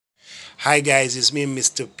Hi guys, it's me,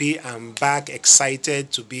 Mr. P. I'm back,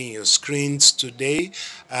 excited to be in your screens today.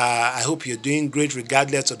 I hope you're doing great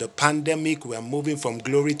regardless of the pandemic. We are moving from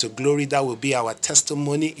glory to glory. That will be our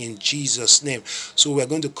testimony in Jesus' name. So we're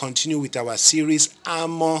going to continue with our series,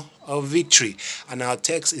 Armor of Victory. And our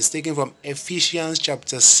text is taken from Ephesians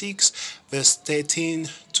chapter 6, verse 13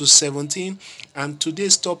 to 17. And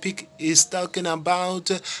today's topic is talking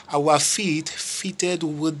about our feet fitted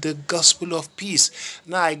with the gospel of peace.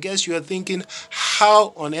 Now, I guess you are thinking,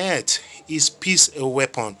 how on earth is peace a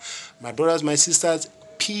weapon? My brothers, my sisters,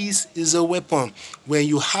 peace is a weapon. When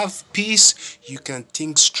you have peace, you can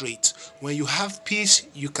think straight. When you have peace,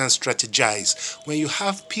 you can strategize. When you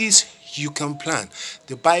have peace, you can plan.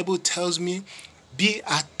 The Bible tells me, be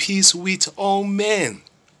at peace with all men.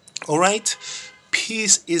 All right?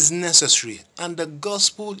 Peace is necessary, and the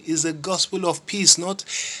gospel is a gospel of peace, not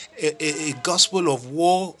a gospel of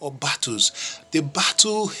war or battles. The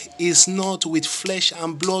battle is not with flesh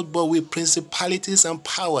and blood, but with principalities and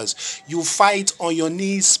powers. You fight on your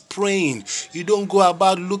knees praying. You don't go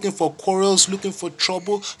about looking for quarrels, looking for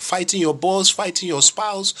trouble, fighting your boss, fighting your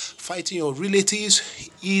spouse, fighting your relatives.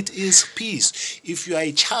 It is peace. If you are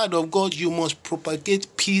a child of God, you must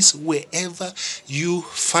propagate peace wherever you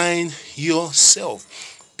find yourself.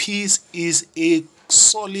 Peace is a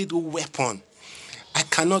solid weapon. I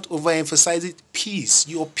cannot overemphasize it. Peace,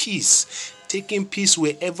 your peace. Taking peace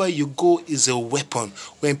wherever you go is a weapon.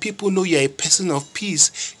 When people know you're a person of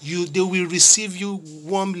peace, they will receive you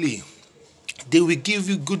warmly. They will give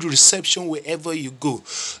you good reception wherever you go.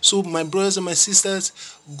 So, my brothers and my sisters,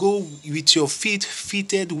 go with your feet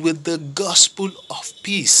fitted with the gospel of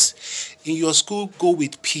peace. In your school, go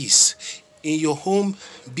with peace. In your home,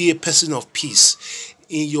 be a person of peace.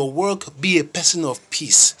 In your work, be a person of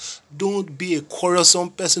peace. Don't be a quarrelsome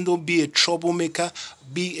person. Don't be a troublemaker.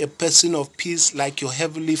 Be a person of peace like your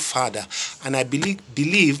heavenly Father. And I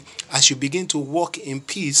believe as you begin to walk in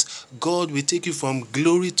peace, God will take you from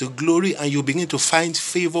glory to glory, and you begin to find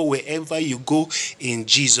favor wherever you go in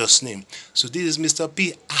Jesus' name. So this is Mr.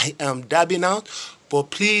 P. I am dabbing out, but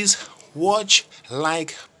please watch,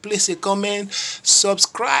 like, place a comment,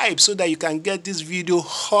 subscribe so that you can get this video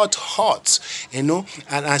hot, and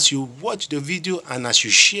as you watch the video and as you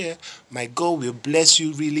share, my God will bless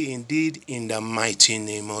you really indeed in the mighty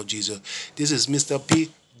name of Jesus. This is Mr. P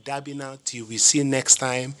dabbing out till we see next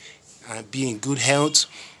time, and be in good health,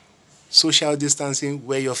 social distancing,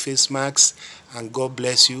 wear your face masks, and God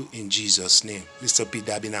bless you in Jesus' name. Mr. P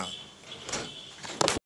dabbing out.